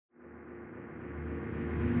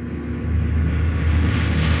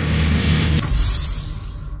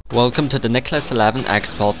Welcome to the Nicholas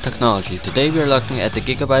 11X12 technology. Today we are looking at the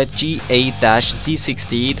Gigabyte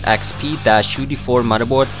GA-Z68XP-UD4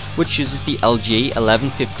 motherboard, which uses the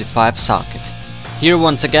LGA1155 socket. Here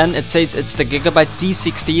once again it says it's the Gigabyte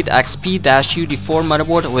Z68XP-UD4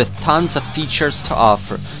 motherboard with tons of features to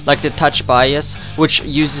offer, like the touch bias, which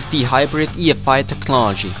uses the hybrid EFI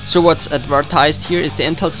technology. So what's advertised here is the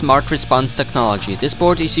Intel Smart Response technology. This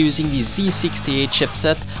board is using the Z68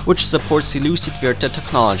 chipset, which supports the Lucid Virta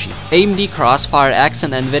technology. AMD Crossfire X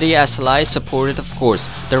and NVIDIA SLI supported, of course.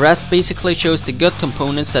 The rest basically shows the good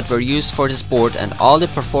components that were used for this board and all the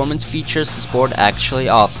performance features this board actually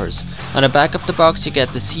offers. On the back of the box you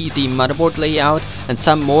get to see the motherboard layout and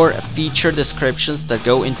some more feature descriptions that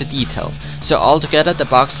go into detail. So altogether the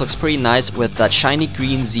box looks pretty nice with that shiny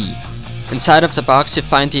green Z. Inside of the box you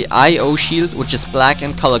find the I/O shield, which is black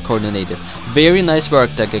and color coordinated. Very nice work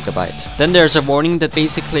there, Gigabyte. Then there's a warning that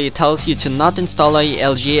basically tells you to not install a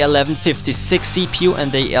LGA1156 CPU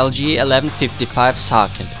and the LGA1155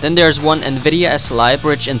 socket. Then there's one NVIDIA SLI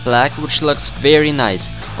bridge in black, which looks very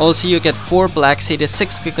nice. Also you get 4 black SATA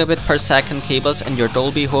 6 gigabit per second cables and your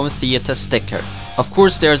Dolby Home Theater sticker. Of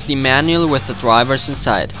course there's the manual with the drivers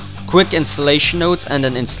inside. Quick installation notes and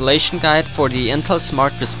an installation guide for the Intel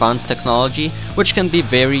Smart Response technology, which can be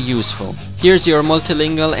very useful. Here's your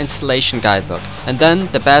multilingual installation guidebook, and then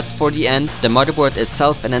the best for the end, the motherboard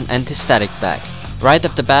itself in an anti-static bag. Right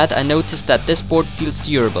off the bat I noticed that this board feels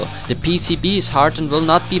durable. The PCB is hard and will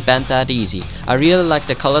not be bent that easy. I really like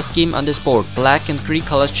the color scheme on this board. Black and green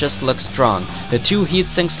colors just look strong. The two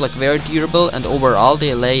heatsinks look very durable and overall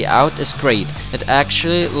the layout is great. It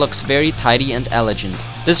actually looks very tidy and elegant.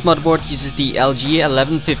 This motherboard uses the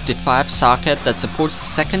LGA1155 socket that supports the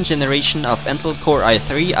second generation of Intel Core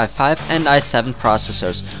i3, i5 and i7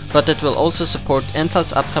 processors, but it will also support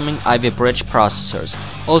Intel's upcoming Ivy Bridge processors.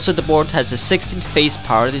 Also the board has a 16-phase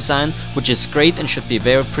power design, which is great and should be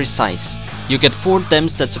very precise. You get 4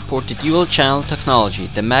 DIMMs that support the dual channel technology.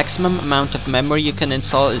 The maximum amount of memory you can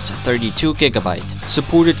install is 32 GB.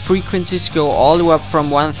 Supported frequencies go all the way up from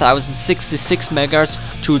 1066 MHz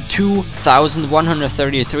to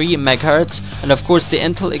 2133 MHz, and of course the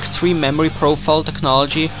Intel Extreme Memory Profile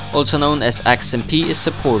technology, also known as XMP, is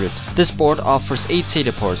supported. This board offers 8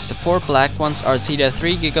 SATA ports. The 4 black ones are SATA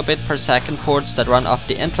 3 gigabit per second ports that run off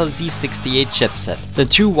the Intel Z68 chipset. The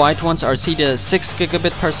 2 white ones are SATA 6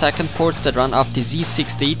 gigabit per second ports that run off the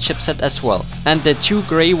Z68 chipset as well. And the 2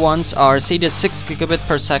 gray ones are SATA 6 gigabit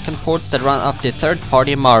per second ports that run off the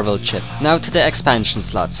third-party Marvell chip. Now to the expansion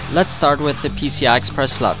slots. Let's start with the PCI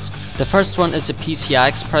Express slots. The first one is a PCI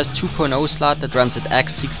Express 2.0 slot that runs at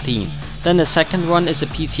X16. Then the second one is a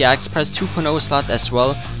PCI Express 2.0 slot as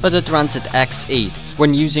well, but it runs at X8.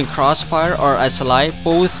 When using Crossfire or SLI,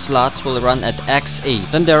 both slots will run at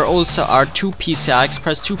X8. Then there also are 2 PCI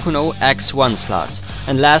Express 2.0 X1 slots.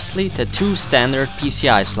 And lastly, the 2 standard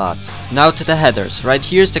PCI slots. Now to the headers. Right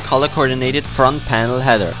here's the color coordinated front panel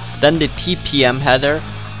header. Then the TPM header,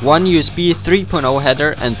 1 USB 3.0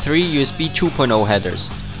 header and 3 USB 2.0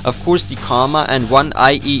 headers. Of course the comma and 1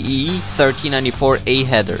 IEEE 1394A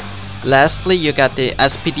header. Lastly, you got the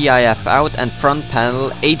PDIF Out and front panel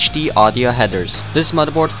HD audio headers. This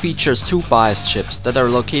motherboard features 2 BIOS chips that are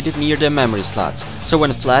located near the memory slots. So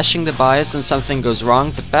when flashing the BIOS and something goes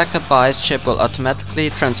wrong, the backup BIOS chip will automatically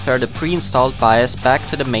transfer the pre-installed BIOS back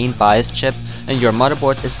to the main BIOS chip and your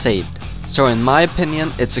motherboard is saved. So in my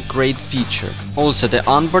opinion, it's a great feature. Also, the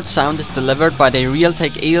onboard sound is delivered by the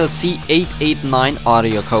Realtek ALC889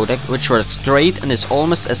 audio codec, which works great and is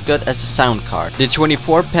almost as good as a sound card. The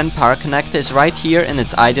 24-pin power connector is right here in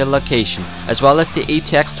its ideal location, as well as the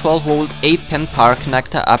EATX 12V 8-pin power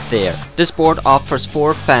connector up there. This board offers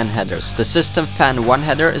 4 fan headers. The system fan 1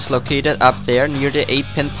 header is located up there near the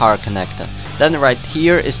 8-pin power connector. Then right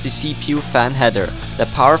here is the CPU fan header. The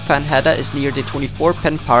power fan header is near the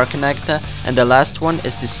 24-pin power connector, and the last one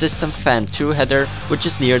is the system fan 2 header, which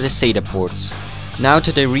is near the SATA ports. Now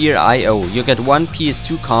to the rear I/O. You get 1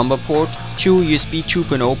 PS2 combo port, 2 USB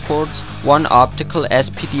 2.0 ports, 1 Optical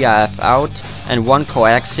S PDIF Out and 1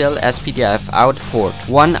 Coaxial S PDIF Out port,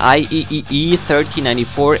 1 IEEE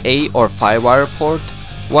 1394A or 5-wire port,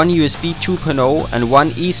 1 USB 2.0 and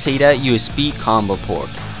 1 eSATA USB combo port.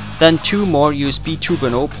 Then 2 more USB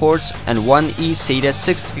 2.0 ports and 1 eSATA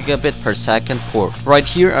 6 gigabit per second port. Right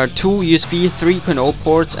here are 2 USB 3.0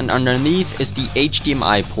 ports and underneath is the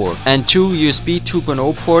HDMI port. And 2 USB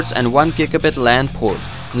 2.0 ports and 1 gigabit LAN port.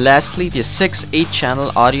 And lastly, the 6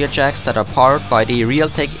 8-channel audio jacks that are powered by the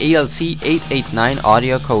Realtek ALC889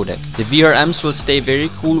 audio codec. The VRMs will stay very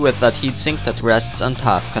cool with that heatsink that rests on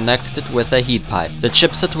top, connected with a heat pipe. The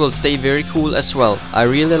chipset will stay very cool as well. I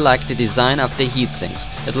really like the design of the heatsinks.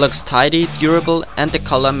 It looks tidy, durable, and the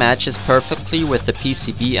color matches perfectly with the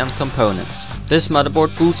PCB and components. This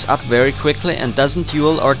motherboard boots up very quickly and doesn't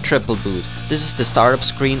dual or triple boot. This is the startup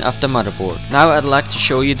screen of the motherboard. Now I'd like to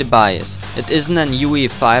show you the BIOS. It isn't an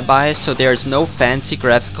UEFI BIOS, so there's no fancy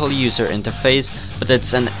graphical user interface, but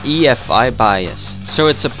it's an EFI BIOS. So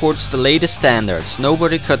it supports the latest standards.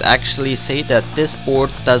 Nobody could actually say that this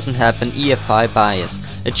board doesn't have an EFI BIOS.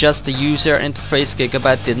 It's just the user interface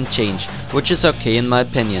Gigabyte didn't change, which is okay in my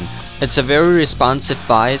opinion. It's a very responsive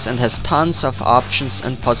BIOS and has tons of options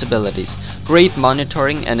and possibilities. Great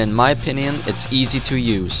monitoring, and in my opinion it's easy to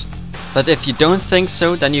use. But if you don't think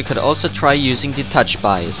so, then you could also try using the touch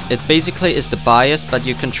BIOS. It basically is the BIOS, but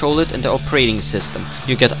you control it in the operating system.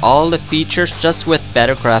 You get all the features just with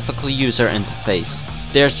better graphical user interface.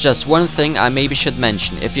 There's just one thing I maybe should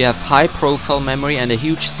mention. If you have high profile memory and a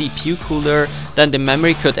huge CPU cooler, then the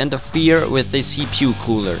memory could interfere with the CPU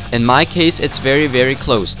cooler. In my case it's very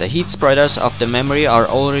close. The heat spreaders of the memory are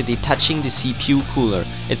already touching the CPU cooler.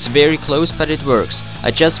 It's very close, but it works.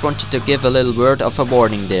 I just wanted to give a little word of a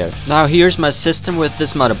warning there. Now here's my system with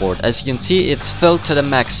this motherboard. As you can see, it's filled to the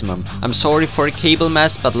maximum. I'm sorry for the cable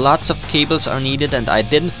mess, but lots of cables are needed and I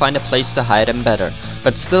didn't find a place to hide them better.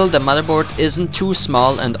 But still, the motherboard isn't too small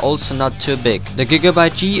and also not too big. The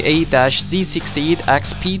GIGABYTE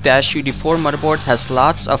GA-Z68XP-UD4 motherboard has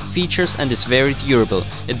lots of features and is very durable.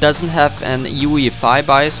 It doesn't have an UEFI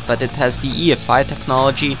BIOS, but it has the EFI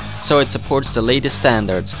technology, so it supports the latest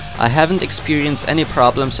standards. I haven't experienced any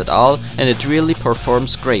problems at all and it really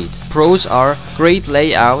performs great. Pros are great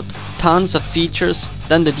layout, tons of features,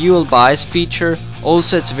 then the dual BIOS feature,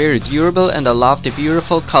 also it's very durable and I love the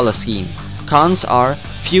beautiful color scheme. Cons are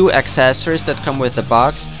few accessories that come with the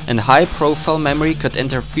box, and high profile memory could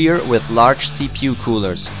interfere with large CPU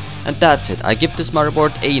coolers. And that's it. I give this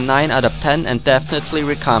motherboard a 9 out of 10 and definitely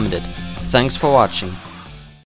recommend it. Thanks for watching.